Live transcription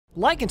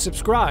Like and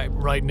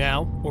subscribe right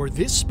now, or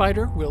this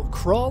spider will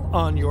crawl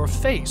on your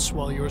face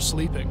while you're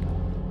sleeping.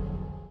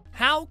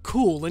 How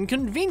cool and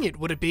convenient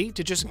would it be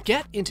to just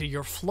get into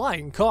your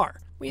flying car?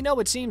 We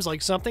know it seems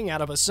like something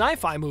out of a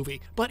sci-fi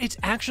movie, but it's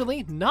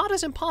actually not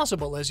as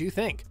impossible as you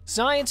think.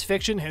 Science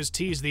fiction has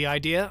teased the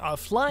idea of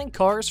flying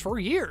cars for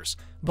years,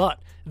 but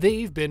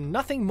they've been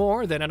nothing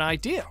more than an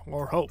idea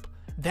or hope.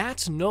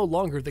 That's no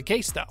longer the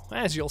case though,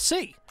 as you'll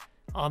see.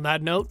 On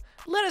that note,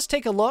 let us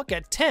take a look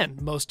at 10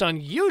 most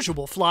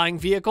unusual flying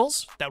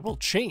vehicles that will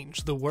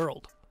change the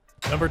world.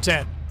 Number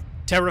 10.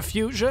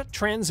 Terrafugia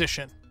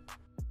Transition.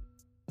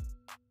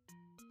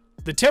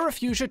 The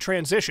Terrafugia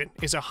Transition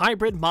is a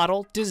hybrid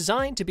model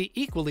designed to be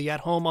equally at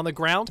home on the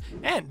ground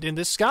and in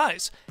the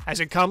skies, as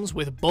it comes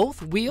with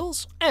both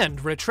wheels and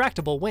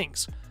retractable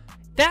wings.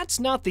 That's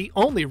not the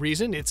only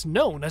reason it's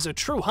known as a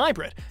true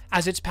hybrid,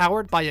 as it's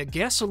powered by a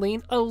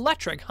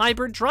gasoline-electric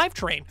hybrid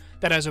drivetrain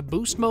that has a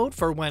boost mode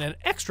for when an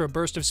extra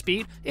burst of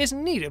speed is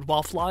needed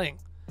while flying.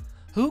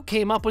 Who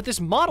came up with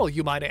this model,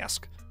 you might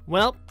ask?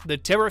 Well, the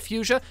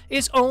Terrafugia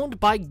is owned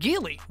by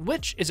Geely,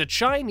 which is a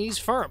Chinese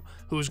firm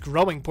whose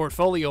growing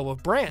portfolio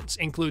of brands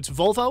includes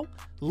Volvo,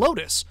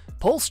 Lotus,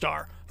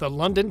 Polestar, the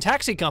London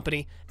Taxi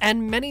Company,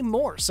 and many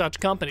more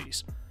such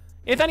companies.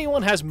 If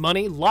anyone has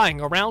money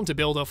lying around to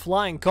build a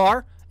flying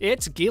car,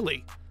 it's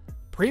Geely.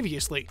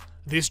 Previously,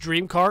 this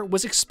dream car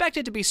was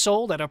expected to be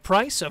sold at a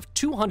price of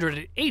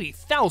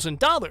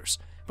 $280,000,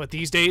 but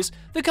these days,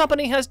 the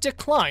company has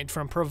declined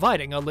from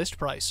providing a list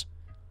price.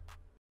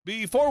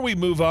 Before we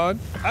move on,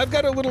 I've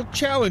got a little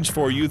challenge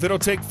for you that'll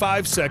take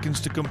 5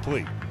 seconds to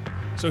complete.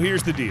 So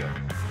here's the deal.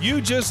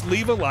 You just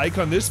leave a like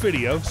on this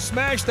video,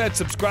 smash that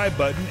subscribe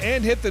button,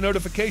 and hit the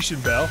notification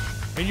bell,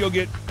 and you'll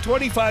get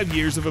 25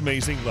 years of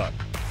amazing luck.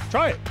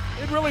 Try it.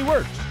 It really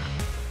works.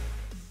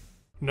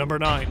 Number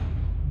 9.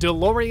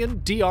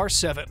 DELOREAN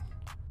DR7.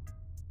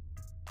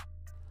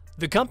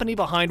 The company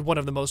behind one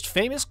of the most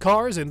famous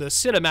cars in the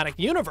cinematic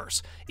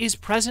universe is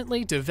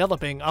presently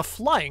developing a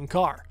flying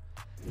car.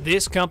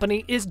 This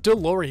company is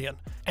DELOREAN,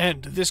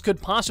 and this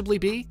could possibly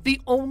be the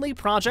only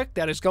project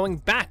that is going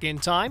back in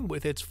time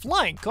with its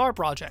flying car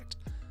project.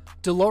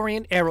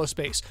 DeLorean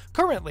Aerospace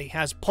currently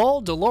has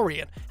Paul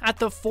DeLorean at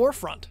the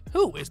forefront,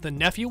 who is the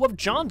nephew of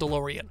John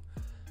DeLorean.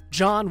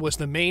 John was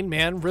the main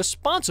man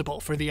responsible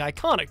for the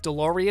iconic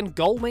DeLorean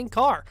Gullwing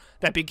car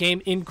that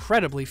became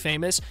incredibly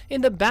famous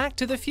in the Back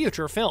to the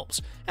Future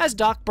films as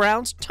Doc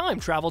Brown's time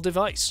travel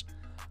device.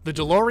 The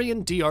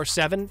DeLorean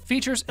DR7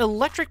 features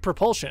electric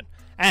propulsion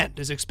and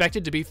is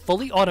expected to be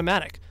fully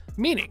automatic,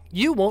 meaning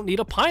you won't need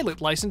a pilot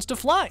license to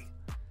fly.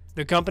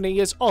 The company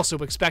is also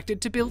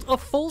expected to build a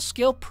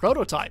full-scale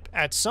prototype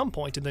at some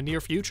point in the near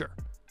future.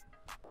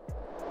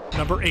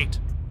 Number 8.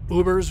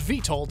 Uber's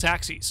VTOL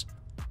taxis.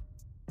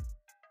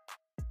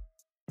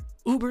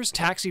 Uber's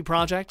taxi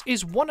project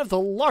is one of the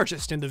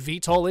largest in the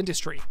VTOL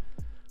industry.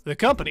 The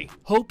company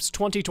hopes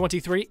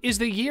 2023 is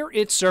the year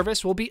its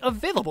service will be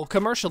available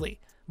commercially,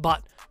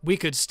 but we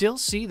could still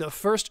see the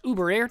first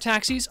Uber Air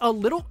taxis a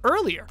little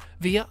earlier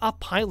via a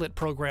pilot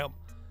program.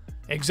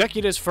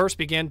 Executives first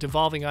began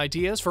devolving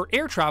ideas for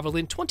air travel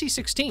in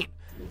 2016,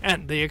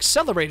 and they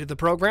accelerated the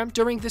program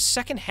during the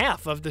second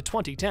half of the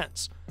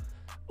 2010s.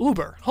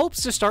 Uber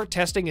hopes to start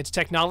testing its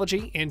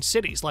technology in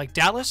cities like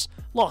Dallas,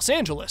 Los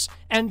Angeles,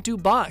 and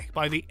Dubai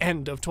by the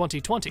end of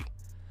 2020.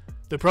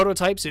 The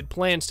prototypes it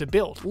plans to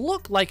build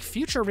look like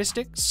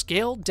futuristic,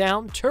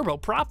 scaled-down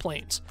turboprop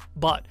planes,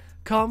 but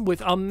come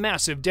with a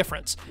massive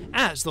difference,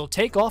 as they'll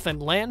take off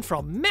and land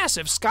from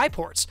massive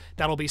skyports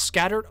that'll be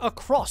scattered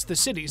across the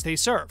cities they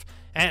serve,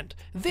 and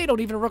they don't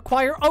even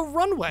require a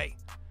runway.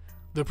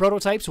 The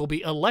prototypes will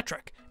be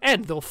electric,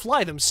 and they'll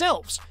fly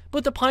themselves,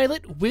 but the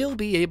pilot will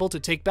be able to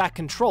take back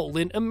control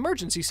in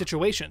emergency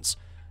situations.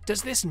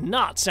 Does this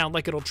not sound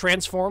like it'll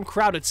transform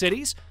crowded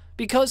cities?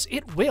 Because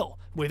it will,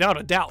 without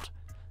a doubt.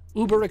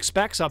 Uber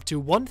expects up to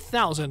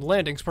 1,000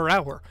 landings per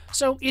hour,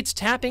 so it's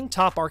tapping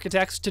top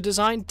architects to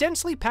design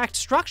densely packed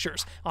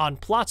structures on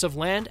plots of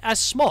land as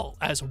small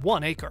as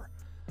 1 acre.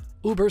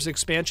 Uber's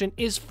expansion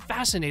is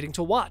fascinating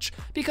to watch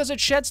because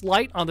it sheds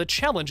light on the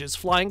challenges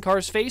flying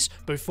cars face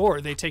before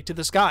they take to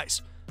the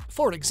skies.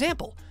 For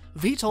example,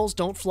 VTOLs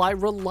don't fly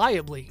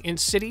reliably in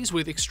cities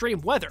with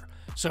extreme weather,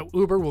 so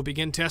Uber will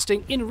begin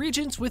testing in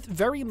regions with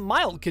very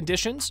mild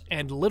conditions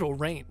and little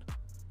rain.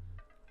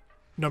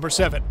 Number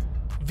 7.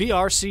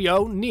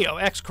 VRCO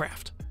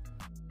NEOXCRAFT.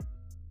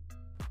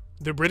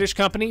 The British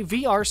company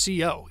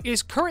VRCO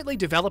is currently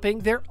developing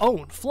their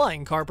own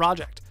flying car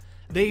project.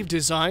 They've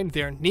designed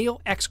their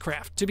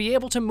NEOXCRAFT to be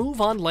able to move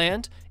on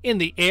land, in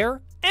the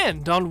air,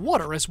 and on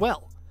water as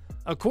well.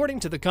 According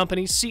to the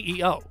company's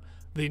CEO,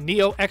 the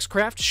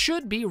NEOXCRAFT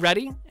should be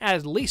ready,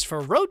 at least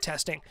for road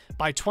testing,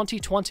 by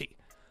 2020.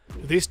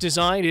 This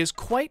design is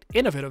quite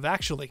innovative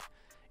actually.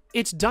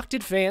 Its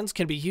ducted fans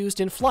can be used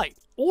in flight,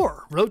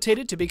 or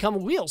rotated to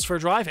become wheels for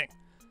driving.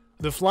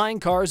 The flying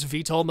car's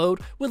VTOL mode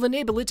will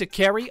enable it to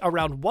carry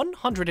around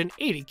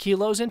 180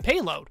 kilos in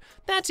payload.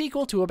 That's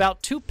equal to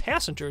about 2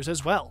 passengers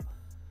as well.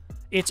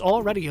 It's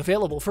already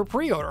available for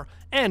pre-order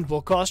and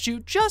will cost you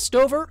just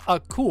over a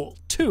cool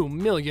 $2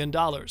 million.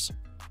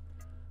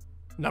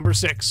 Number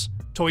 6.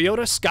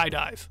 Toyota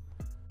SKYDIVE.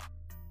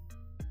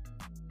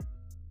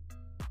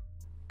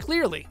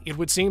 Clearly, it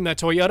would seem that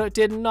Toyota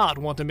did not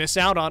want to miss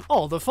out on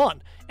all the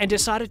fun and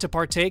decided to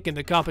partake in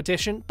the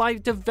competition by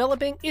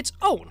developing its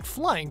own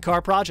flying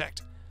car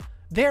project.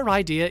 Their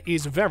idea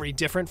is very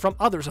different from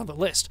others on the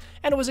list,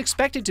 and it was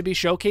expected to be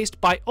showcased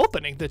by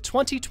opening the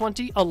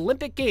 2020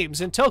 Olympic Games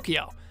in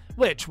Tokyo,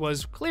 which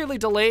was clearly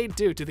delayed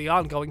due to the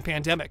ongoing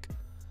pandemic.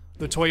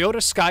 The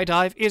Toyota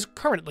SKYDIVE is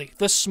currently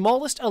the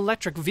smallest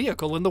electric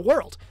vehicle in the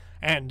world,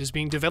 and is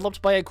being developed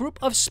by a group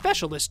of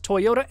specialist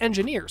Toyota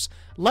engineers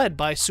led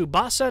by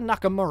Tsubasa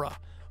Nakamura,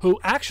 who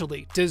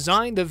actually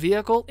designed the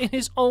vehicle in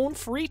his own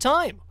free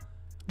time.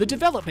 The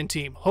development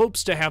team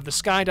hopes to have the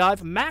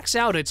SKYDIVE max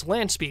out its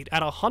land speed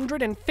at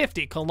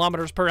 150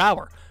 kilometers per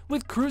hour,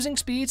 with cruising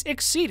speeds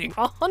exceeding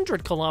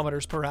 100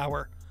 kilometers per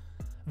hour.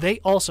 They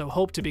also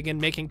hope to begin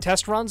making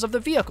test runs of the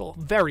vehicle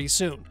very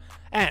soon,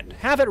 and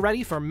have it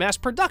ready for mass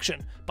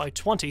production by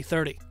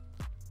 2030.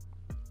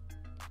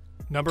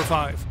 Number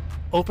 5.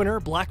 Opener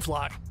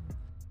BLACKFLY.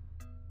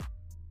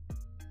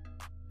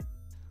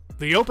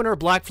 The Opener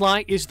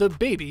BLACKFLY is the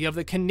baby of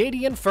the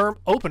Canadian firm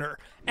Opener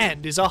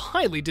and is a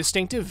highly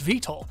distinctive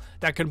VTOL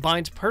that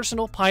combines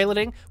personal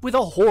piloting with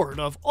a horde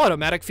of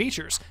automatic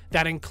features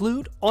that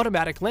include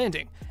automatic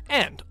landing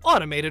and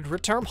automated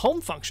return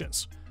home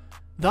functions,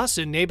 thus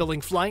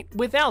enabling flight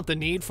without the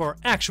need for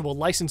actual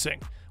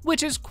licensing,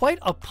 which is quite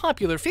a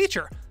popular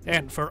feature,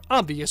 and for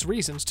obvious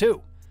reasons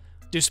too.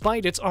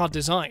 Despite its odd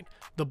design,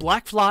 the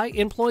BLACKFLY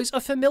employs a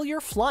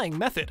familiar flying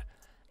method.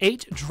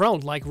 8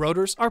 drone-like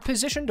rotors are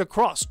positioned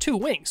across 2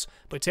 wings,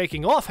 but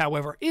taking off,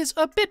 however, is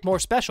a bit more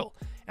special,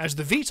 as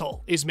the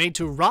VTOL is made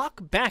to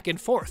rock back and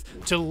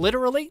forth to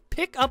literally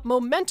pick up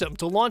momentum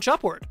to launch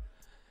upward.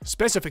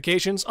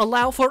 Specifications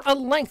allow for a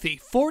lengthy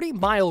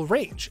 40-mile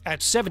range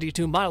at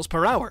 72 miles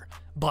per hour,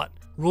 but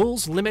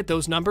rules limit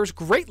those numbers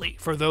greatly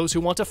for those who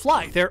want to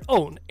fly their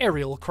own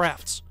aerial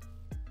crafts.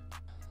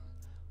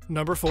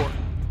 Number 4.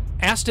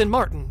 Aston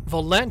Martin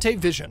Volante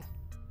Vision.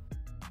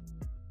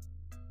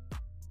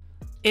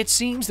 It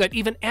seems that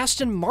even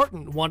Aston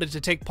Martin wanted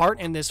to take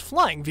part in this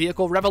flying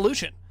vehicle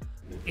revolution.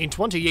 In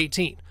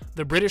 2018,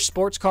 the British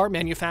sports car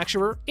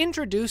manufacturer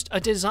introduced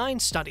a design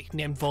study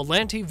named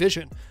Volante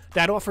Vision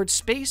that offered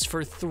space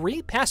for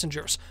 3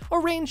 passengers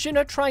arranged in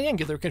a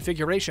triangular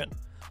configuration.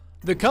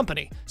 The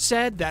company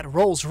said that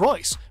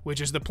Rolls-Royce,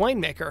 which is the plane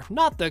maker,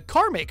 not the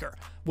car maker,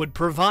 would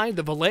provide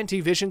the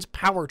Volante Vision's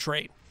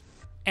powertrain.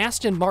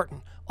 Aston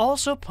Martin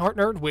also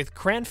partnered with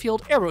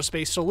Cranfield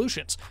Aerospace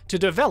Solutions to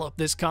develop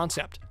this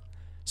concept.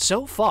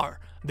 So far,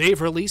 they've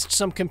released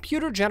some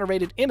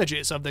computer-generated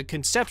images of the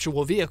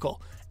conceptual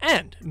vehicle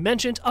and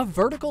mentioned a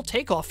vertical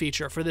takeoff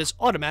feature for this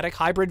automatic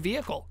hybrid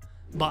vehicle.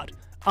 But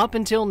up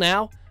until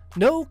now,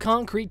 no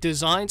concrete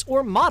designs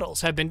or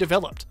models have been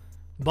developed.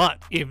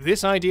 But if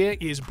this idea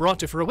is brought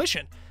to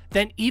fruition,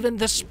 then even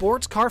the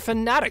sports car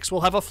fanatics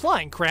will have a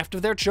flying craft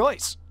of their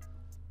choice.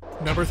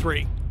 Number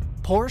 3.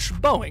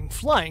 PORSCHE-BOEING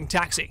Flying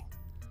Taxi.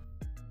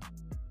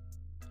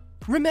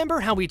 Remember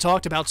how we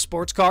talked about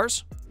sports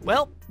cars?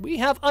 Well, we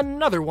have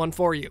another one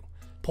for you.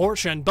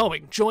 Porsche and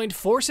Boeing joined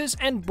forces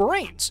and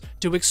brains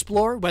to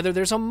explore whether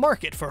there's a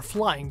market for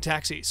flying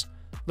taxis.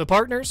 The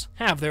partners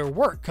have their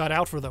work cut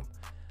out for them.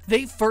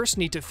 They first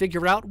need to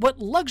figure out what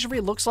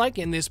luxury looks like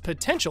in this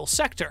potential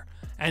sector,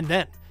 and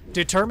then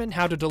determine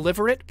how to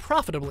deliver it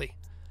profitably.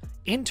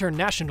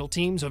 International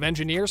teams of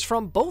engineers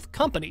from both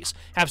companies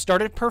have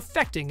started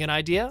perfecting an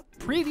idea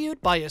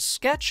previewed by a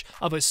sketch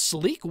of a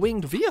sleek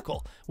winged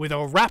vehicle with a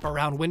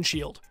wraparound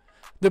windshield.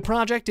 The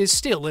project is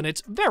still in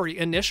its very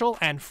initial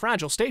and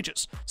fragile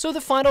stages, so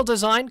the final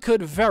design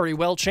could very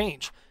well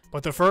change,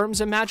 but the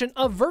firms imagine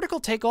a vertical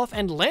takeoff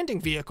and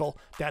landing vehicle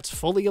that's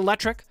fully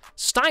electric,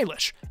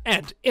 stylish,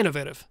 and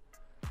innovative.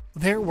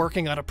 They're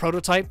working on a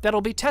prototype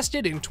that'll be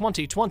tested in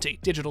 2020,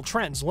 Digital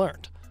Trends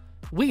learned.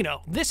 We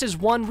know this is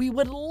one we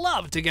would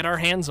love to get our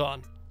hands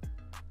on.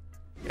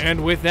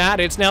 And with that,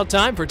 it's now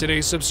time for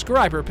today's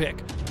subscriber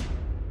pick.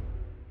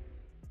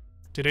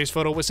 Today's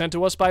photo was sent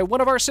to us by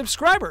one of our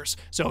subscribers,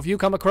 so if you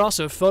come across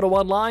a photo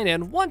online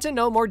and want to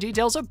know more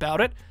details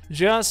about it,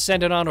 just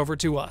send it on over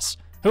to us.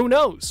 Who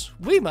knows,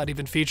 we might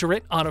even feature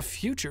it on a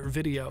future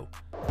video.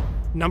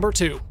 Number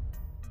 2.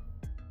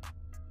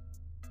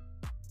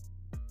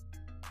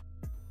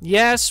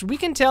 Yes, we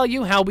can tell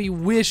you how we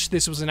wish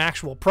this was an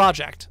actual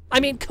project. I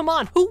mean, come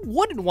on, who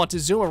wouldn't want to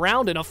zoom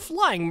around in a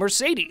flying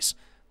Mercedes?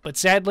 But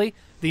sadly,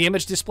 the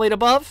image displayed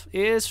above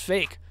is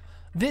fake.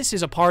 This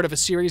is a part of a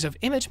series of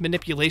image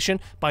manipulation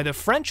by the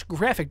French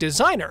graphic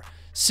designer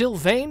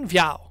Sylvain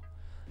Viau.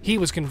 He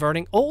was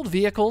converting old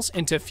vehicles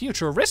into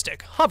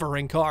futuristic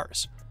hovering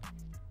cars.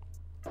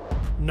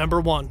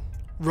 Number 1.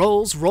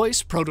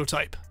 Rolls-Royce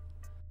Prototype.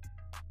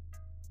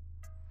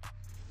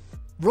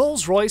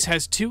 Rolls-Royce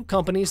has 2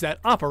 companies that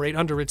operate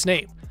under its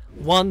name,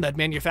 one that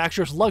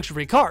manufactures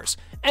luxury cars,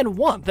 and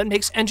one that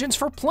makes engines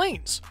for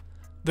planes.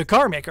 The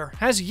carmaker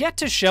has yet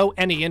to show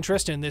any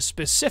interest in this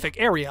specific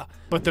area,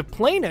 but the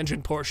plane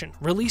engine portion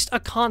released a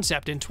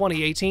concept in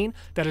 2018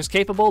 that is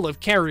capable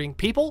of carrying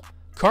people,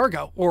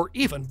 cargo, or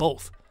even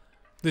both.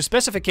 The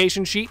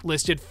specification sheet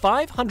listed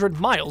 500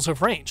 miles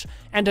of range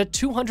and a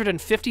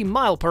 250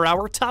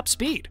 mile/hour top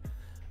speed.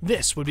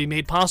 This would be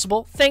made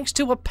possible thanks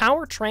to a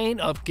powertrain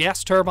of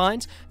gas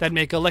turbines that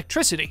make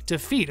electricity to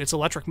feed its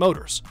electric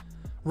motors.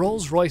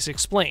 Rolls-Royce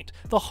explained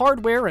the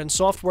hardware and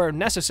software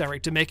necessary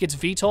to make its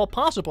VTOL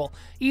possible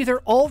either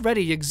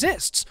already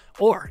exists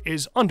or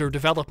is under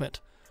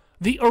development.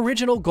 The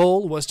original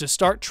goal was to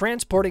start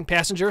transporting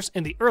passengers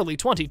in the early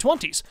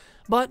 2020s,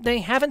 but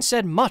they haven't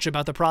said much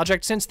about the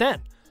project since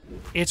then.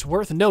 It's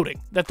worth noting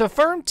that the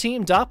firm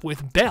teamed up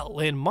with Bell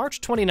in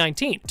March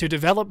 2019 to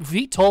develop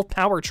VTOL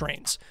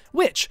powertrains,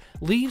 which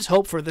leaves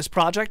hope for this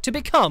project to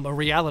become a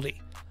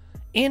reality.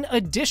 In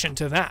addition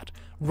to that,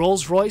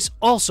 Rolls-Royce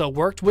also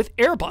worked with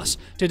Airbus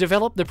to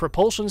develop the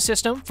propulsion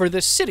system for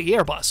the City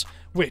Airbus,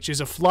 which is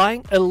a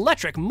flying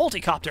electric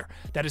multicopter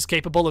that is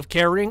capable of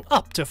carrying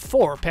up to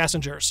 4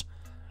 passengers.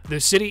 The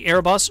City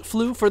Airbus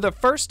flew for the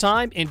first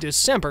time in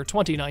December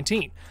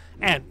 2019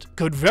 and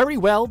could very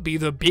well be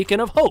the beacon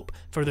of hope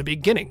for the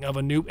beginning of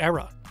a new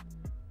era.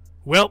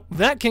 Well,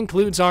 that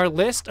concludes our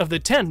list of the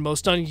 10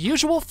 most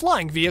unusual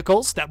flying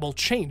vehicles that will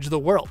change the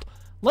world.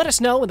 Let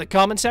us know in the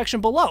comment section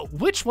below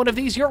which one of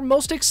these you're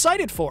most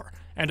excited for.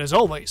 And as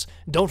always,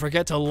 don't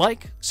forget to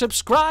like,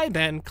 subscribe,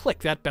 and click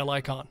that bell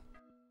icon.